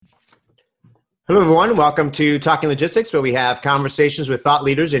Hello, everyone. Welcome to Talking Logistics, where we have conversations with thought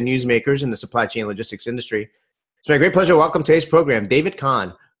leaders and newsmakers in the supply chain logistics industry. It's my great pleasure to welcome today's program David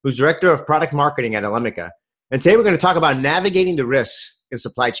Kahn, who's Director of Product Marketing at Alemica. And today we're going to talk about navigating the risks in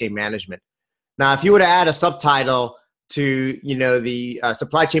supply chain management. Now, if you were to add a subtitle to the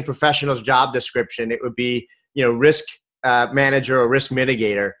supply chain professional's job description, it would be risk manager or risk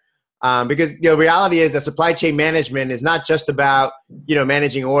mitigator. Because the reality is that supply chain management is not just about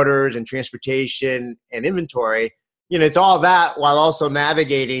managing orders and transportation and inventory. It's all that while also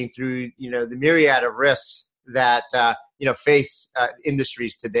navigating through the myriad of risks that face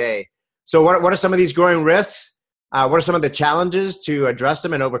industries today. So what are some of these growing risks? What are some of the challenges to address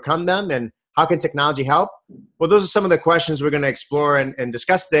them and overcome them? And how can technology help? Well, those are some of the questions we're going to explore and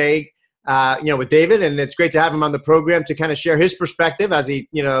discuss today. With David, and it's great to have him on the program to kind of share his perspective as he,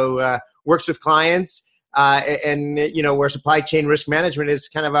 works with clients, and where supply chain risk management is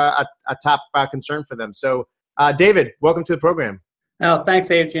kind of a top concern for them. So, David, welcome to the program. Oh, thanks,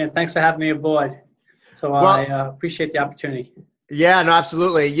 Adrian. Thanks for having me aboard. So I appreciate the opportunity. Yeah, no,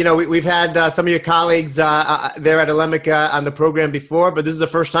 absolutely. We've had some of your colleagues there at Alemica on the program before, but this is the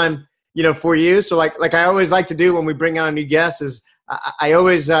first time, for you. So like I always like to do when we bring on a new guest is I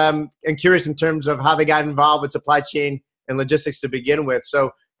always am curious in terms of how they got involved with supply chain and logistics to begin with.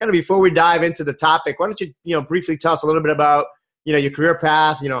 So kind of before we dive into the topic, why don't you, briefly tell us a little bit about, your career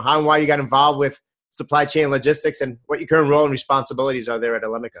path, how and why you got involved with supply chain logistics and what your current role and responsibilities are there at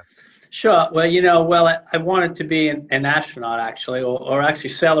Alemica. Sure. Well, I wanted to be an astronaut, actually, or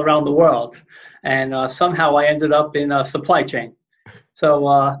actually sail around the world. And somehow I ended up in supply chain.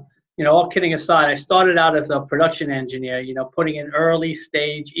 So, all kidding aside, I started out as a production engineer, putting in early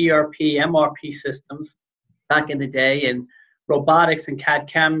stage ERP, MRP systems back in the day and robotics and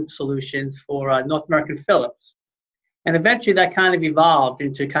CAD/CAM solutions for North American Phillips. And eventually that kind of evolved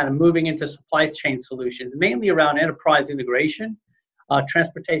into kind of moving into supply chain solutions, mainly around enterprise integration,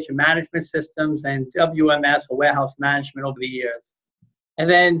 transportation management systems, and WMS or warehouse management over the years. And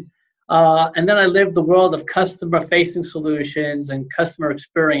then I lived the world of customer-facing solutions and customer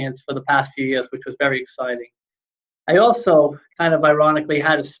experience for the past few years, which was very exciting. I also, kind of ironically,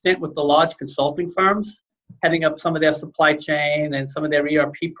 had a stint with the large consulting firms, heading up some of their supply chain and some of their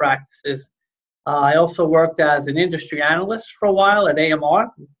ERP practices. I also worked as an industry analyst for a while at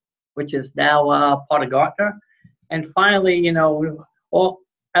AMR, which is now part of Gartner. And finally,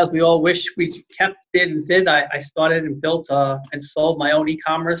 as we all wish we did, I started and built and sold my own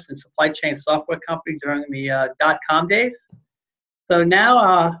e-commerce and supply chain software company during the .com days. So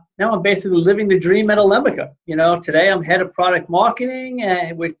now I'm basically living the dream at Alemica. Today I'm head of product marketing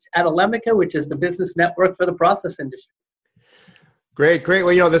at Alemica, which is the business network for the process industry. Great.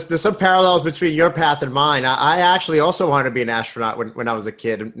 Well, there's some parallels between your path and mine. I actually also wanted to be an astronaut when I was a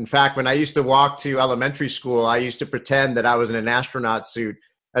kid. In fact, when I used to walk to elementary school, I used to pretend that I was in an astronaut suit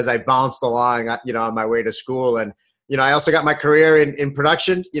as I bounced along, on my way to school. And, I also got my career in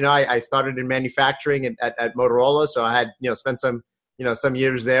production. I started in manufacturing at Motorola. So I had, spent some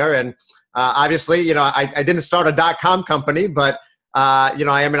years there. And obviously, I didn't start a .com company, but, I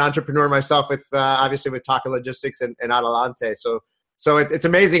am an entrepreneur myself with, obviously with Talking Logistics and Adelante. So it's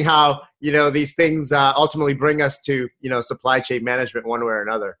amazing how, these things ultimately bring us to, supply chain management one way or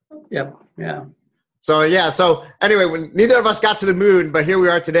another. Yep. Yeah. So anyway, when neither of us got to the moon, but here we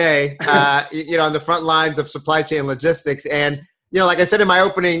are today, on the front lines of supply chain logistics. And, like I said in my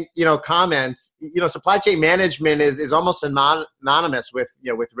opening, comments, supply chain management is almost synonymous with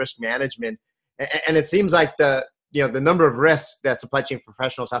risk management. And it seems like the number of risks that supply chain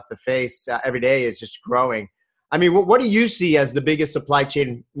professionals have to face every day is just growing. I mean, what do you see as the biggest supply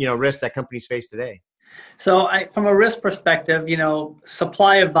chain, risk that companies face today? So from a risk perspective,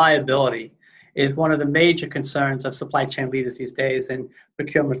 supplier viability is one of the major concerns of supply chain leaders these days and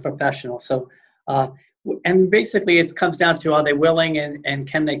procurement professionals. So, and basically it comes down to, are they willing and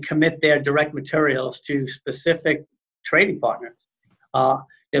can they commit their direct materials to specific trading partners?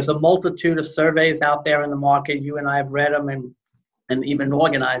 There's a multitude of surveys out there in the market. You and I have read them and even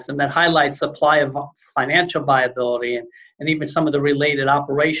organized them that highlight supply of financial viability and even some of the related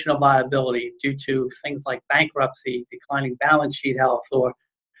operational viability due to things like bankruptcy, declining balance sheet health, or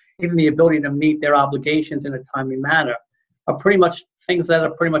even the ability to meet their obligations in a timely manner are pretty much things that are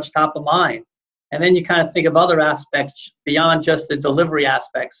pretty much top of mind. And then you kind of think of other aspects beyond just the delivery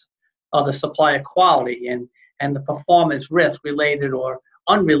aspects of the supplier quality and the performance risk related or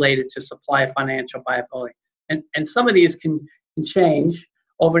unrelated to supplier financial viability. And some of these can change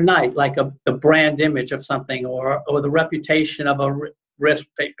overnight, like the brand image of something or the reputation of a risk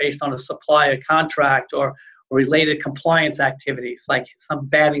based on a supplier contract or related compliance activities, like some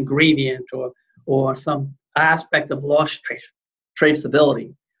bad ingredient or some aspect of loss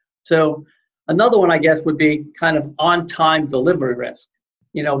traceability. So another one, I guess, would be kind of on-time delivery risk.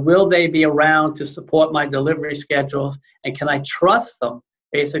 Will they be around to support my delivery schedules, and can I trust them,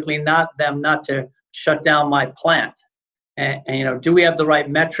 basically not to shut down my plant? And do we have the right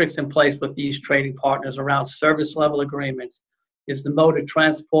metrics in place with these trading partners around service level agreements? Is the mode of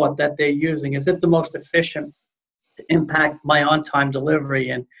transport that they're using, is it the most efficient to impact my on-time delivery?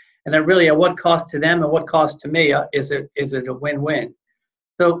 And then really at what cost to them and what cost to me, is it a win-win?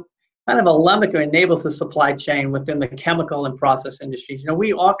 So kind of Alemica enables the supply chain within the chemical and process industries.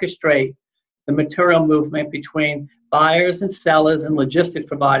 We orchestrate the material movement between buyers and sellers and logistics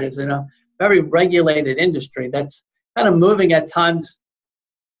providers in a very regulated industry that's kind of moving at times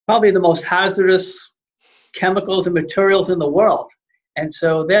probably the most hazardous chemicals and materials in the world. And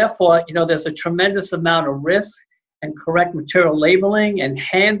so therefore, there's a tremendous amount of risk and correct material labeling and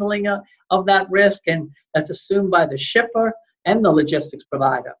handling of that risk, and that's assumed by the shipper and the logistics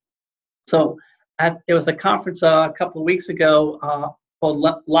provider. So there was a conference a couple of weeks ago called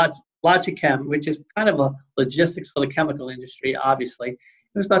Logichem, which is kind of a logistics for the chemical industry, obviously. It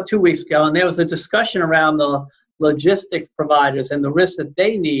was about 2 weeks ago, and there was a discussion around the logistics providers and the risks that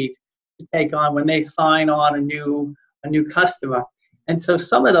they need to take on when they sign on a new customer. And so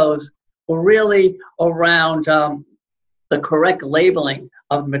some of those were really around the correct labeling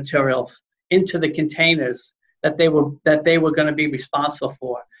of materials into the containers that they were going to be responsible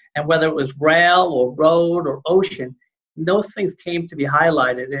for. And whether it was rail or road or ocean, those things came to be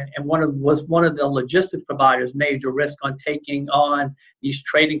highlighted. And one of the logistics providers' major risk on taking on these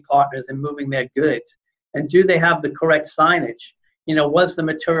trading partners and moving their goods. And do they have the correct signage? Was the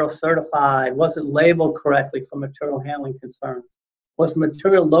material certified? Was it labeled correctly for material handling concerns? Was the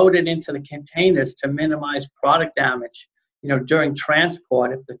material loaded into the containers to minimize product damage? During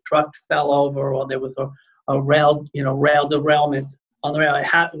transport, if the truck fell over or there was a rail derailment on the rail,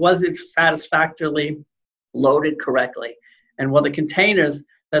 was it satisfactorily loaded correctly? And were the containers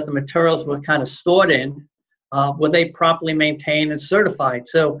that the materials were kind of stored in, were they properly maintained and certified?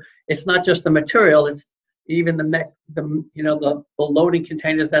 So it's not just the material; it's even the loading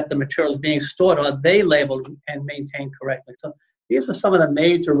containers that the material is being stored. Are they labeled and maintained correctly? So these are some of the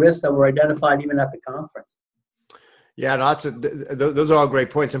major risks that were identified even at the conference. Yeah, no, those are all great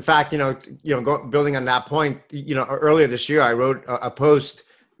points. In fact, building on that point, earlier this year, I wrote a post,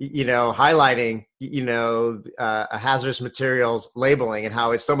 highlighting, a hazardous materials labeling and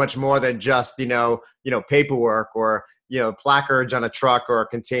how it's so much more than just, paperwork or, placards on a truck or a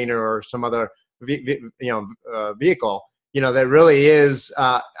container or some other, vehicle. There really is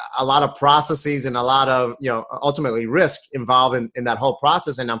a lot of processes and a lot of, ultimately risk involved in that whole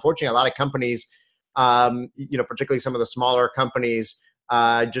process. And unfortunately, a lot of companies, particularly some of the smaller companies,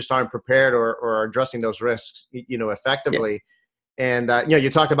 just aren't prepared or addressing those risks, effectively. Yeah. And, you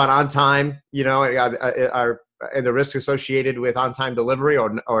talked about on time, and the risk associated with on-time delivery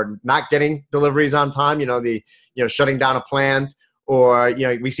or not getting deliveries on time, shutting down a plant, or,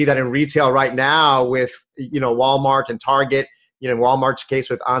 we see that in retail right now with, Walmart and Target, Walmart's case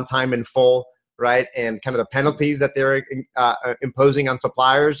with on time in full, right? And kind of the penalties that they're imposing on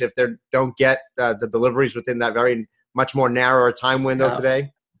suppliers if they don't get the deliveries within that very much more narrower time window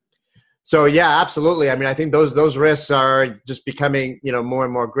today. So yeah, absolutely. I mean, I think those risks are just becoming, more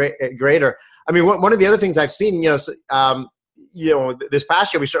and more greater. I mean, one of the other things I've seen, this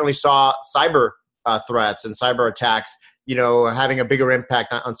past year, we certainly saw cyber threats and cyber attacks, having a bigger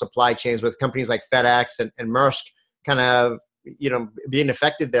impact on supply chains with companies like FedEx and Maersk kind of, being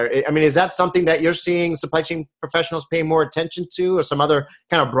affected there. I mean, is that something that you're seeing supply chain professionals pay more attention to, or some other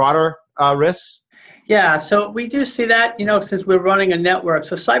kind of broader risks? Yeah, so we do see that, since we're running a network.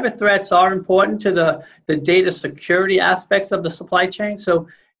 So cyber threats are important to the data security aspects of the supply chain. So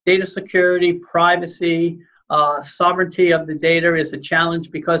data security, privacy, sovereignty of the data is a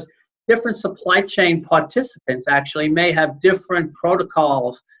challenge because different supply chain participants actually may have different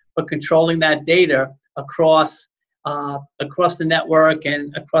protocols for controlling that data across the network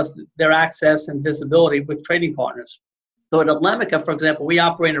and across their access and visibility with trading partners. So at Alemica, for example, we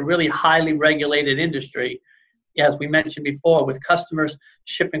operate in a really highly regulated industry, as we mentioned before, with customers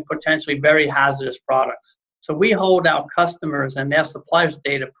shipping potentially very hazardous products. So we hold our customers and their suppliers'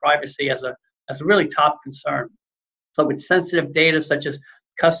 data privacy as a really top concern. So with sensitive data such as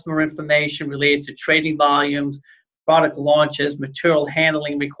customer information related to trading volumes, product launches, material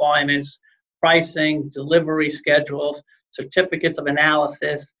handling requirements, pricing, delivery schedules, certificates of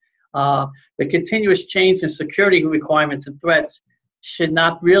analysis, the continuous change in security requirements and threats should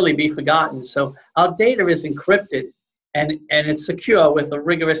not really be forgotten. So our data is encrypted and it's secure with a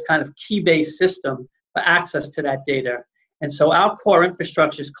rigorous kind of key-based system for access to that data. And so our core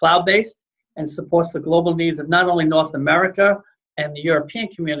infrastructure is cloud-based and supports the global needs of not only North America and the European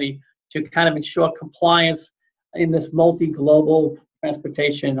community to kind of ensure compliance in this multi-global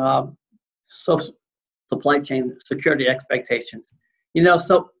transportation supply chain security expectations.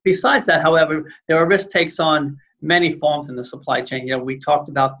 So besides that, however, there are risk takes on many forms in the supply chain. We talked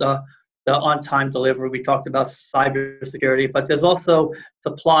about the on-time delivery, we talked about cybersecurity, but there's also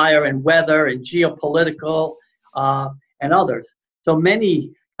supplier and weather and geopolitical and others. So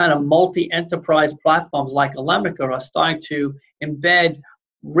many kind of multi-enterprise platforms like Alemica are starting to embed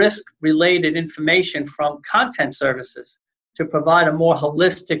risk-related information from content services to provide a more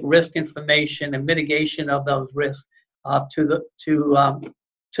holistic risk information and mitigation of those risks to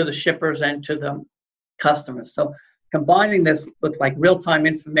the shippers and to the customers. So combining this with like real-time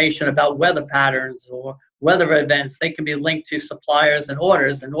information about weather patterns or weather events, they can be linked to suppliers and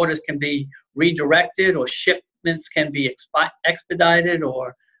orders can be redirected, or shipments can be expedited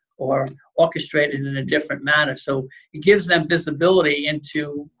or orchestrated in a different manner. So it gives them visibility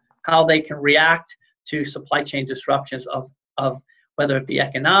into how they can react to supply chain disruptions of whether it be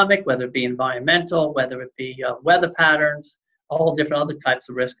economic, whether it be environmental, whether it be weather patterns, all different other types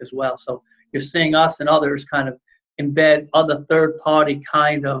of risk as well. So you're seeing us and others kind of embed other third-party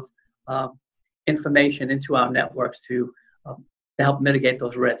kind of information into our networks to help mitigate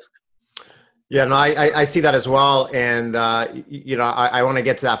those risks. Yeah, no, I see that as well. And, I want to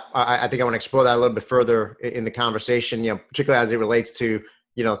get to that. I think I want to explore that a little bit further in the conversation, particularly as it relates to,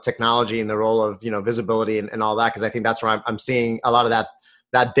 technology and the role of, visibility and all that, because I think that's where I'm seeing a lot of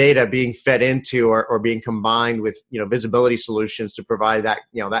that data being fed into or being combined with, visibility solutions to provide that,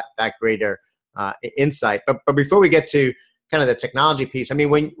 that greater insight. But before we get to kind of the technology piece, I mean,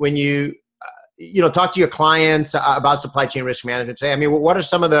 when you, talk to your clients about supply chain risk management today, I mean, what are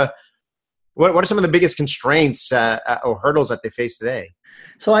some of the biggest constraints or hurdles that they face today?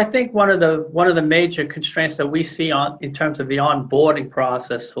 So I think one of the major constraints that we see in terms of the onboarding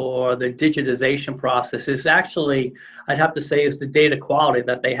process or the digitization process is actually, I'd have to say, is the data quality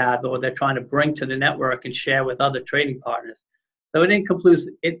that they have or they're trying to bring to the network and share with other trading partners. So it includes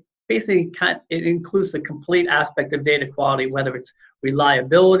the complete aspect of data quality, whether it's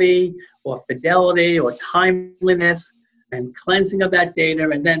reliability or fidelity or timeliness and cleansing of that data,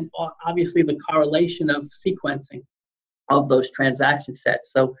 and then obviously the correlation of sequencing of those transaction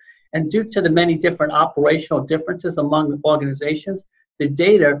sets. So, and due to the many different operational differences among organizations, the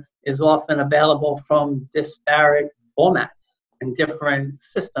data is often available from disparate formats and different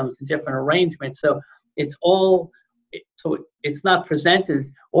systems and different arrangements. So it's not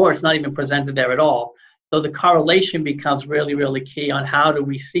presented, or it's not even presented there at all. So the correlation becomes really, really key on how do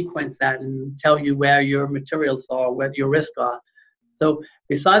we sequence that and tell you where your materials are, where your risks are. So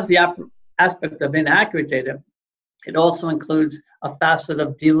besides the aspect of inaccurate data, it also includes a facet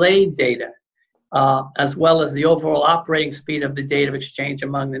of delayed data, as well as the overall operating speed of the data exchange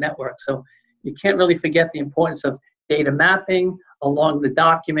among the network. So you can't really forget the importance of data mapping along the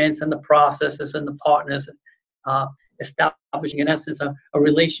documents and the processes and the partners, establishing, in essence, a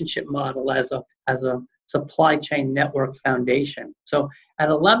relationship model as a supply chain network foundation. So at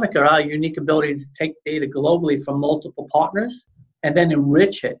Alemica, our unique ability to take data globally from multiple partners and then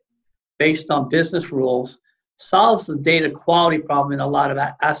enrich it based on business rules solves the data quality problem in a lot of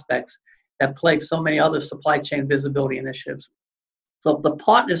aspects that plague so many other supply chain visibility initiatives. So the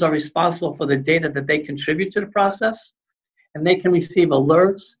partners are responsible for the data that they contribute to the process, and they can receive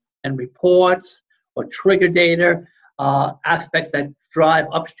alerts and reports or trigger data, aspects that drive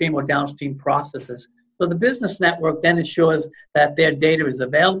upstream or downstream processes. So the business network then ensures that their data is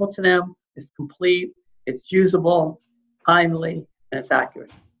available to them, it's complete, it's usable, timely, and it's accurate.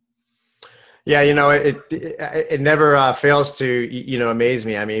 Yeah, it never fails to amaze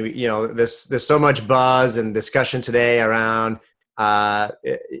me. I mean, there's so much buzz and discussion today around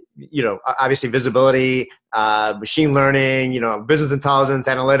obviously visibility, machine learning, business intelligence,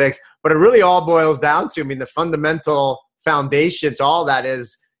 analytics, but it really all boils down to, the fundamental foundation to all that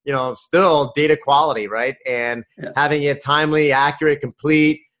is, still data quality, right? And having it timely, accurate,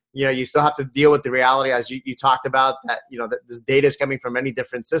 complete. You still have to deal with the reality, as you talked about, that, that this data is coming from many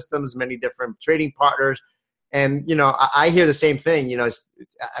different systems, many different trading partners. And, I hear the same thing,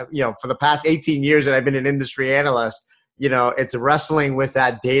 for the past 18 years that I've been an industry analyst, it's wrestling with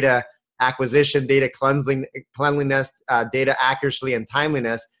that data acquisition, data cleanliness, data accuracy and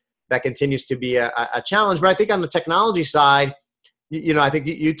timeliness that continues to be a challenge. But I think on the technology side, I think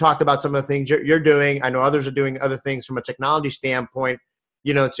you talked about some of the things you're doing. I know others are doing other things from a technology standpoint,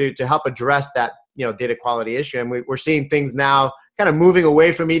 to help address that, data quality issue. And we're seeing things now kind of moving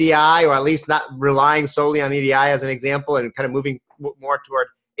away from EDI, or at least not relying solely on EDI as an example, and kind of moving more toward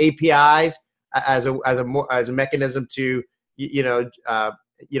APIs as a mechanism to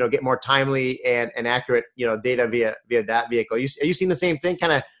get more timely and accurate data via that vehicle. Are you seeing the same thing,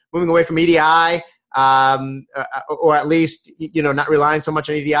 kind of moving away from EDI, or at least not relying so much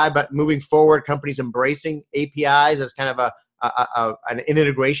on EDI, but moving forward, companies embracing APIs as kind of an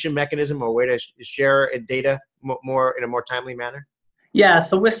integration mechanism or a way to share data more in a more timely manner? Yeah,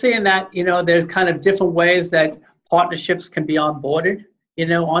 so we're seeing that there's kind of different ways that partnerships can be onboarded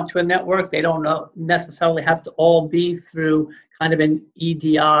onto a network. They don't necessarily have to all be through kind of an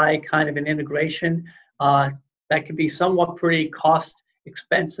EDI, kind of an integration. That could be somewhat pretty cost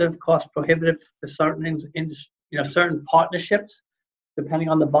prohibitive for certain partnerships, depending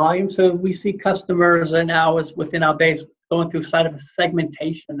on the volume. So we see customers are now within our base going through sort of a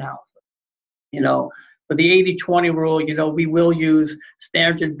segmentation analysis. For the 80/20 rule, we will use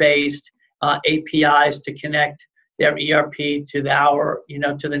standard-based APIs to connect their ERP to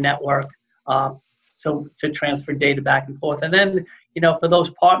to the network, so to transfer data back and forth. And then, for those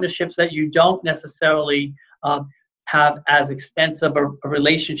partnerships that you don't necessarily have as extensive a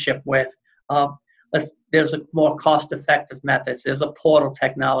relationship with, there's a more cost-effective methods. There's a portal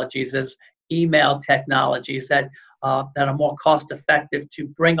technologies, there's email technologies that are more cost-effective to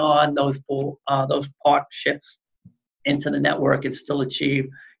bring on those partnerships into the network and still achieve,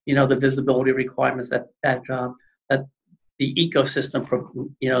 the visibility requirements that the ecosystem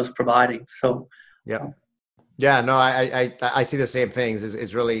is providing. So yeah, no, I see the same things.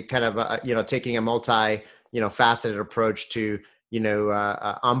 Is really kind of taking a multi faceted approach to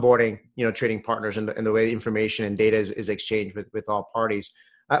onboarding trading partners and the way information and data is exchanged with all parties,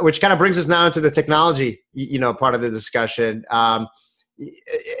 which kind of brings us now into the technology part of the discussion, and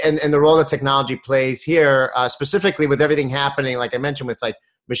the role that technology plays here, specifically with everything happening, like I mentioned, with like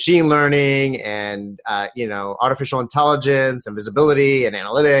machine learning and artificial intelligence and visibility and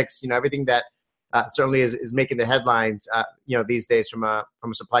analytics, everything that certainly is making the headlines these days from a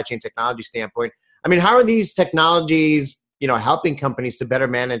supply chain technology standpoint. I mean, how are these technologies helping companies to better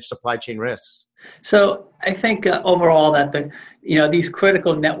manage supply chain risks? So I think overall that these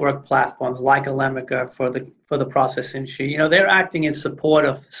critical network platforms like Alemica for the process industry, they're acting in support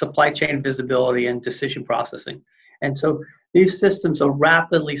of supply chain visibility and decision processing. And so these systems are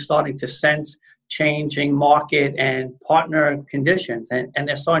rapidly starting to sense changing market and partner conditions, and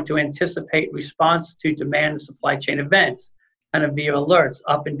they're starting to anticipate response to demand and supply chain events kind of via alerts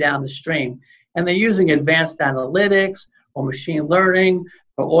up and down the stream. And they're using advanced analytics or machine learning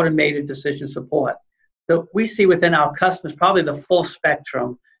for automated decision support. So we see within our customers probably the full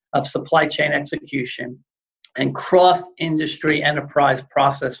spectrum of supply chain execution and cross-industry enterprise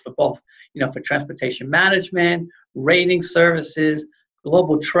process for both, for transportation management, rating services,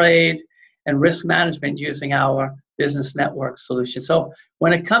 global trade, and risk management using our business network solution. So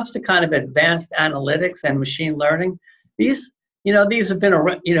when it comes to kind of advanced analytics and machine learning, these have been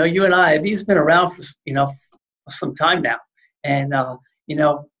around, you and I, these have been around for, some time now. And,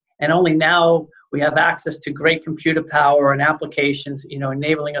 and only now we have access to great computer power and applications,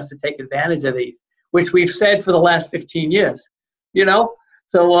 enabling us to take advantage of these, which we've said for the last 15 years,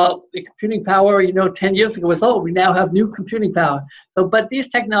 So the computing power, 10 years ago was, we now have new computing power. So, but these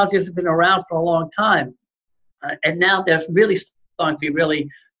technologies have been around for a long time. And now they're really starting to really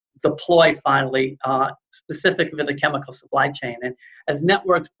deploy finally, specifically with the chemical supply chain. And as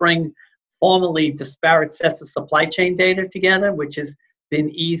networks bring formerly disparate sets of supply chain data together, which has been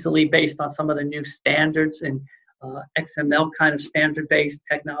easily based on some of the new standards and XML kind of standard-based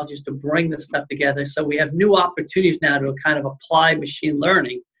technologies to bring this stuff together. So we have new opportunities now to kind of apply machine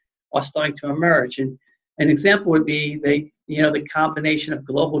learning are starting to emerge. And an example would be the combination of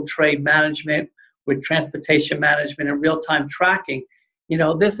global trade management with transportation management and real-time tracking.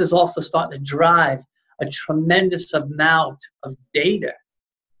 This is also starting to drive a tremendous amount of data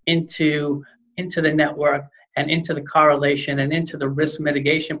into the network and into the correlation and into the risk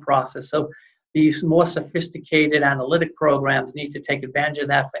mitigation process. So these more sophisticated analytic programs need to take advantage of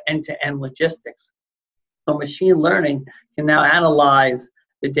that for end-to-end logistics. So machine learning can now analyze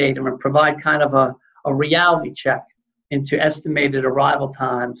the data and provide kind of a reality check into estimated arrival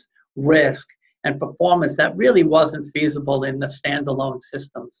times, risk, and performance that really wasn't feasible in the standalone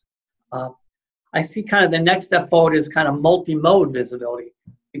systems. I see kind of the next step forward is kind of multi-mode visibility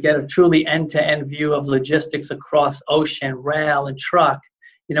to get a truly end-to-end view of logistics across ocean, rail, and truck.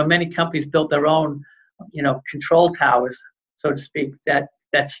 Many companies built their own, control towers, so to speak, that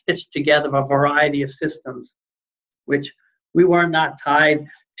stitched together a variety of systems, which we were not tied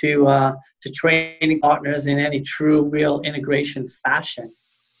to trading partners in any true, real integration fashion.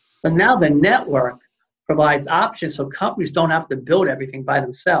 But now the network provides options so companies don't have to build everything by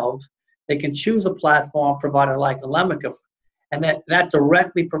themselves. They can choose a platform provider like Alemica, and that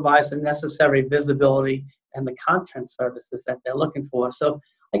directly provides the necessary visibility and the content services that they're looking for. So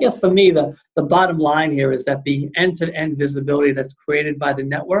I guess for me, the bottom line here is that the end-to-end visibility that's created by the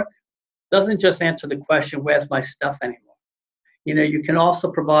network doesn't just answer the question, where's my stuff anymore? You can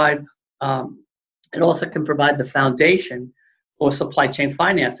also provide, it also can provide the foundation for supply chain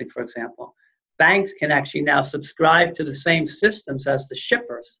financing, for example. Banks can actually now subscribe to the same systems as the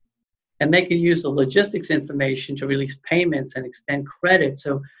shippers, and they can use the logistics information to release payments and extend credit.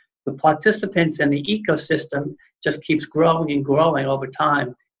 So the participants in the ecosystem just keeps growing and growing over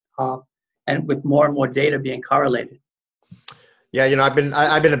time, and with more and more data being correlated. Yeah, I've been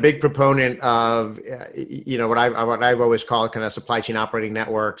a big proponent of what I've always called kind of supply chain operating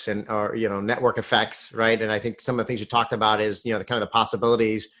networks or network effects, right? And I think some of the things you talked about is the kind of the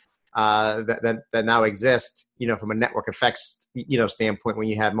possibilities that now exist, from a network effects standpoint when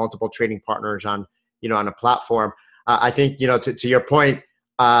you have multiple trading partners on a platform. I think to your point,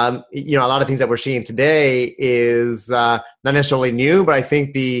 a lot of things that we're seeing today is not necessarily new, but I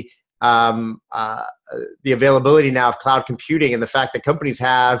think the availability now of cloud computing and the fact that companies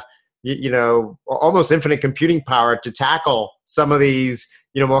have, almost infinite computing power to tackle some of these,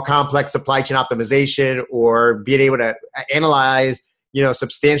 more complex supply chain optimization, or being able to analyze,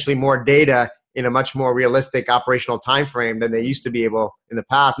 substantially more data in a much more realistic operational time frame than they used to be able in the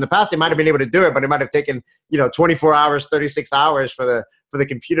past. In the past, they might have been able to do it, but it might have taken, 24 hours, 36 hours for the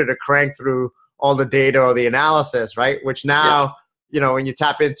computer to crank through all the data or the analysis, right? Which now, when you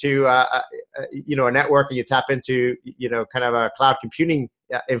tap into, a network, and you tap into, kind of a cloud computing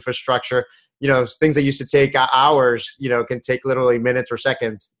infrastructure, things that used to take hours, can take literally minutes or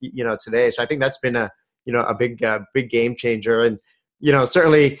seconds, today. So I think that's been a big game changer. And,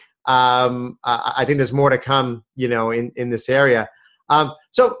 certainly, I think there's more to come, in this area.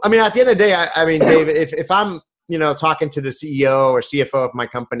 So, I mean, at the end of the day, I mean, David, if I'm, talking to the CEO or CFO of my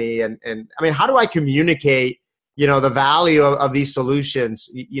company, and I mean, how do I communicate, the value of these solutions,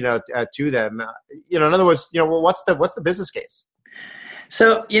 to them? In other words, what's the business case?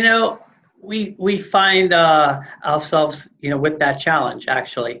 So, we find ourselves, with that challenge,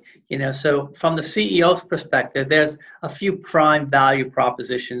 actually. So from the CEO's perspective, there's a few prime value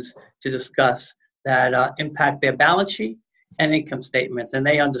propositions to discuss that impact their balance sheet and income statements, and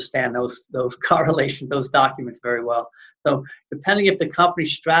they understand those correlations, those documents very well. So depending if the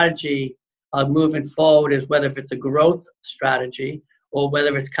company's strategy moving forward is whether if it's a growth strategy or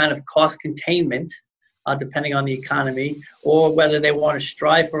whether it's kind of cost containment, depending on the economy, or whether they want to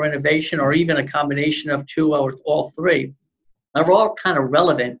strive for innovation, or even a combination of two or all three, are all kind of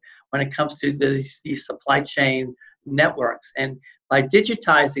relevant when it comes to these supply chain networks. And by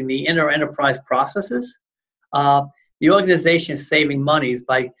digitizing the enterprise processes, the organization is saving monies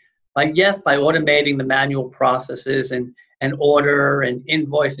by automating the manual processes and order and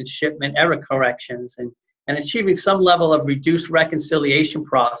invoice and shipment error corrections, and achieving some level of reduced reconciliation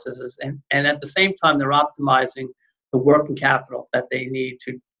processes. And at the same time, they're optimizing the working capital that they need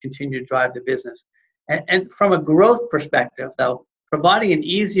to continue to drive the business. And from a growth perspective, though, providing an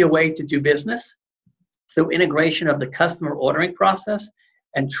easier way to do business through integration of the customer ordering process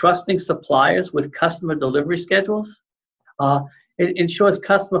and trusting suppliers with customer delivery schedules, it ensures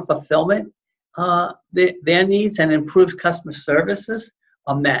customer fulfillment, their needs, and improves customer services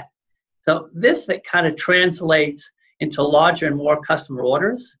are met. So this that kind of translates into larger and more customer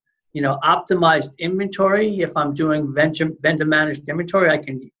orders, optimized inventory. If I'm doing vendor managed inventory, I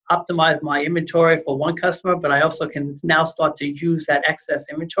can optimize my inventory for one customer, but I also can now start to use that excess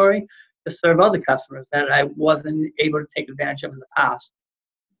inventory to serve other customers that I wasn't able to take advantage of in the past.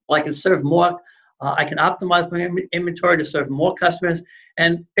 Well, I can serve more. I can optimize my inventory to serve more customers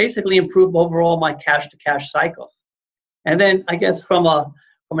and basically improve overall my cash-to-cash cycles. And then I guess from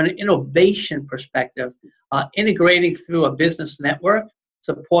an innovation perspective, integrating through a business network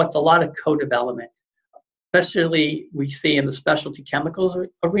supports a lot of co-development, especially we see in the specialty chemicals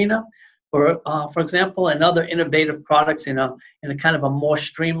arena, or for example, and other innovative products in a kind of a more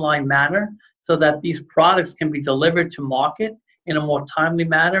streamlined manner, so that these products can be delivered to market in a more timely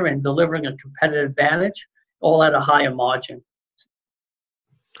manner and delivering a competitive advantage, all at a higher margin.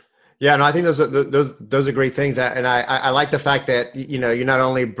 Yeah, no, I think those are great things, and I like the fact that you not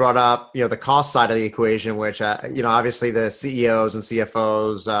only brought up the cost side of the equation, which obviously the CEOs and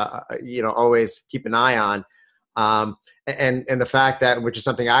CFOs always keep an eye on, and the fact that, which is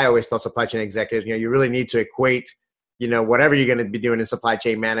something I always tell supply chain executives, you really need to equate whatever you're going to be doing in supply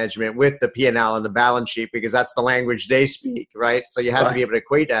chain management with the P&L and the balance sheet, because that's the language they speak, right? So you have to be able to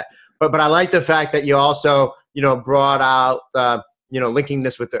equate that. But I like the fact that you also, brought out, linking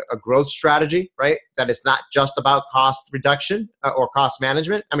this with a growth strategy, right? That it's not just about cost reduction or cost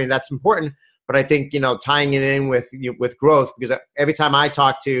management. I mean, that's important, but I think, tying it in with growth, because every time I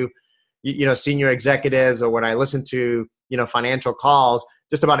talk to, senior executives, or when I listen to, financial calls,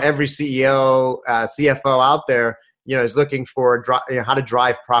 just about every CEO, CFO out there, is looking for how to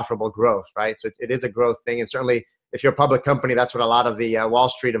drive profitable growth, right? So it is a growth thing. And certainly if you're a public company, that's what a lot of the Wall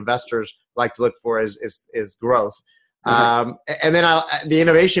Street investors like to look for is growth. And then the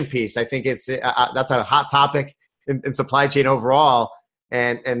innovation piece, I think that's a hot topic in supply chain overall,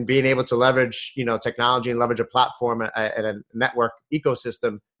 and being able to leverage, technology and leverage a platform and a network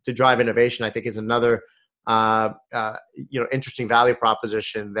ecosystem to drive innovation, I think is another, interesting value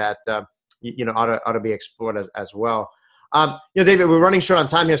proposition that, ought to be explored as well. David, we're running short on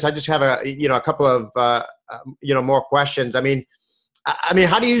time here, so I just have a couple of, more questions. I mean,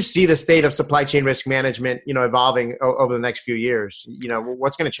 how do you see the state of supply chain risk management, evolving over the next few years?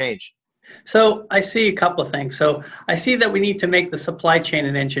 What's going to change? So I see a couple of things. So I see that we need to make the supply chain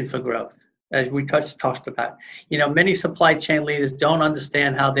an engine for growth, as we talked about. Many supply chain leaders don't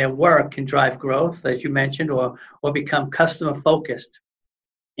understand how their work can drive growth, as you mentioned, or become customer focused.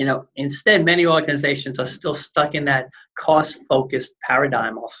 Instead, many organizations are still stuck in that cost-focused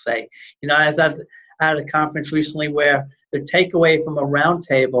paradigm, I'll say. As I've had a conference recently where the takeaway from a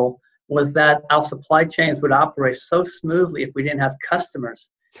roundtable was that our supply chains would operate so smoothly if we didn't have customers,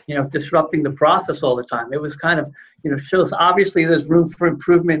 disrupting the process all the time. It was kind of, shows obviously there's room for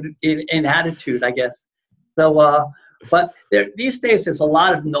improvement in attitude, I guess. So, but these days there's a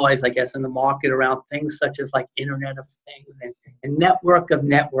lot of noise, I guess, in the market around things such as like Internet of Things and network of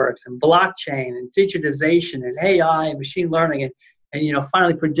networks and blockchain and digitization and AI and machine learning and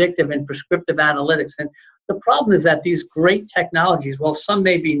finally predictive and prescriptive analytics. And the problem is that these great technologies, well, some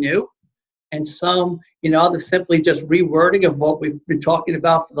may be new and some, they're simply just rewording of what we've been talking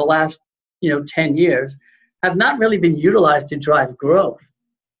about for the last, 10 years, have not really been utilized to drive growth.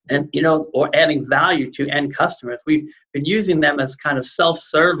 And, or adding value to end customers. We've been using them as kind of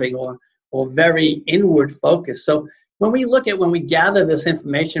self-serving or very inward focused. So when we gather this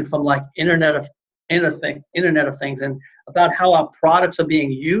information from like Internet of Things and about how our products are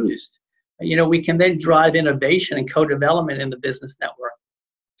being used, we can then drive innovation and co-development in the business network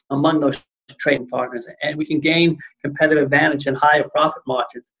among those trading partners. And we can gain competitive advantage and higher profit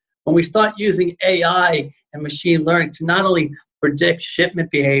margins. When we start using AI and machine learning to not only predict shipment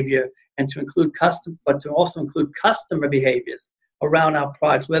behavior and to include but to also include customer behaviors around our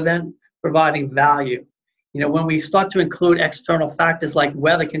products, we're then providing value. When we start to include external factors like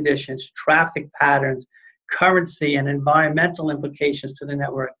weather conditions, traffic patterns, currency, and environmental implications to the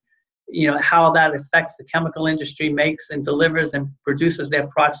network, how that affects the chemical industry, makes and delivers and produces their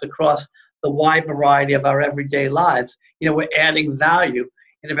products across the wide variety of our everyday lives, we're adding value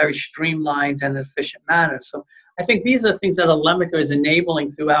in a very streamlined and efficient manner. So I think these are things that Alemica is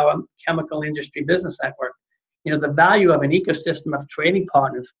enabling through our chemical industry business network. The value of an ecosystem of trading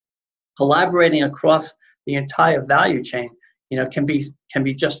partners collaborating across the entire value chain, can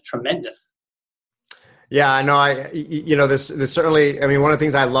be just tremendous. Yeah, I know. There's certainly. I mean, one of the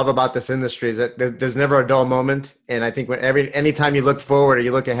things I love about this industry is that there's never a dull moment. And I think anytime you look forward or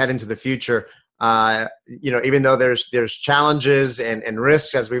you look ahead into the future, even though there's challenges and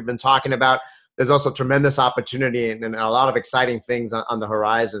risks as we've been talking about, there's also tremendous opportunity and a lot of exciting things on the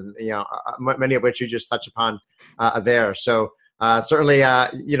horizon. Many of which you just touched upon there. So certainly,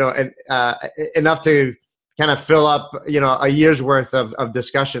 enough to kind of fill up a year's worth of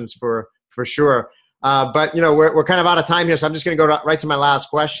discussions for sure. But we're kind of out of time here, so I'm just going to go right to my last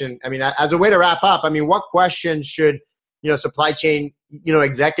question. I mean, as a way to wrap up, I mean, what questions should supply chain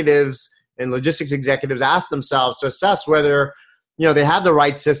executives and logistics executives ask themselves to assess whether they have the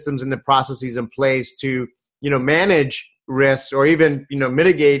right systems and the processes in place to manage risks or even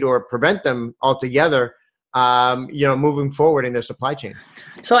mitigate or prevent them altogether, moving forward in their supply chain?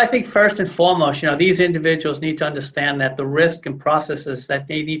 So I think first and foremost, these individuals need to understand that the risk and processes that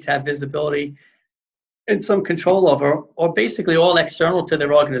they need to have visibility and some control over are basically all external to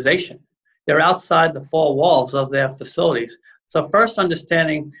their organization. They're outside the four walls of their facilities. So first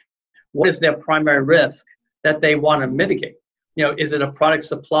understanding what is their primary risk that they want to mitigate. Is it a product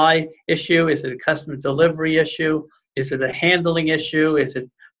supply issue? Is it a customer delivery issue? Is it a handling issue? Is it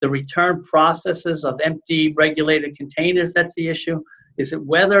the return processes of empty regulated containers that's the issue? Is it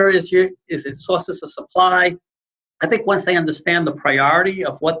weather? Is it sources of supply? I think once they understand the priority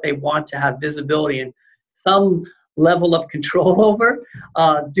of what they want to have visibility in some level of control over?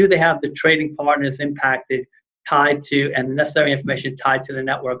 Do they have the trading partners impacted, tied to, and the necessary information tied to the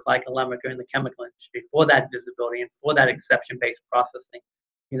network like Alemica in the chemical industry for that visibility and for that exception-based processing?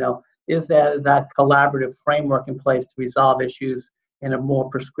 Is there that collaborative framework in place to resolve issues in a more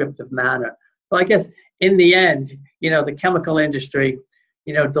prescriptive manner? So I guess in the end, the chemical industry,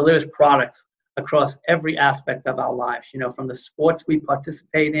 delivers products across every aspect of our lives, from the sports we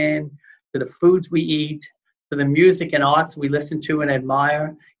participate in, to the foods we eat, to the music and arts we listen to and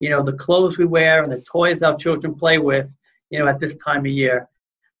admire, the clothes we wear and the toys our children play with, at this time of year.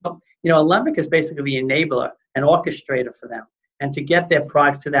 Alemica is basically the enabler and orchestrator for them, and to get their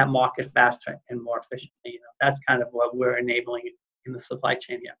products to that market faster and more efficiently. That's kind of what we're enabling in the supply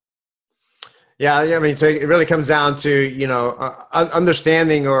chain here. Yeah, I mean, so it really comes down to,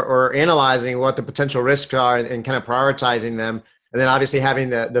 understanding or analyzing what the potential risks are and kind of prioritizing them. And then obviously having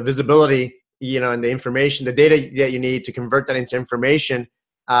the visibility, and the information, the data that you need to convert that into information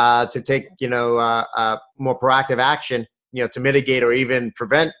to take, more proactive action, to mitigate or even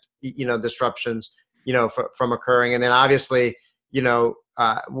prevent, disruptions, from occurring. And then obviously,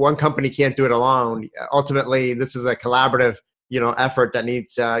 one company can't do it alone. Ultimately, this is a collaborative effort that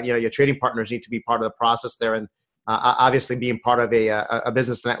needs, your trading partners need to be part of the process there. And obviously being part of a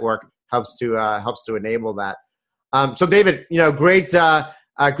business network helps to enable that. So David, great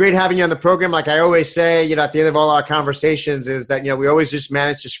having you on the program. Like I always say, at the end of all our conversations is that, we always just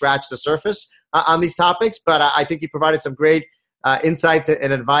manage to scratch the surface on these topics, but I think you provided some great insights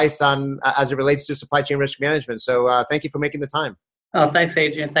and advice on as it relates to supply chain risk management. So thank you for making the time. Oh, thanks,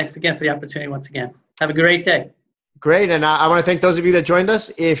 Adrian. Thanks again for the opportunity once again. Have a great day. Great. And I want to thank those of you that joined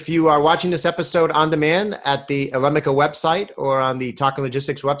us. If you are watching this episode on demand at the Alemica website or on the Talking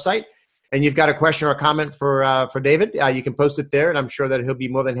Logistics website, and you've got a question or a comment for David, you can post it there, and I'm sure that he'll be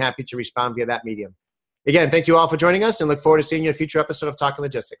more than happy to respond via that medium. Again, thank you all for joining us, and look forward to seeing you in a future episode of Talking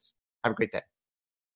Logistics. Have a great day.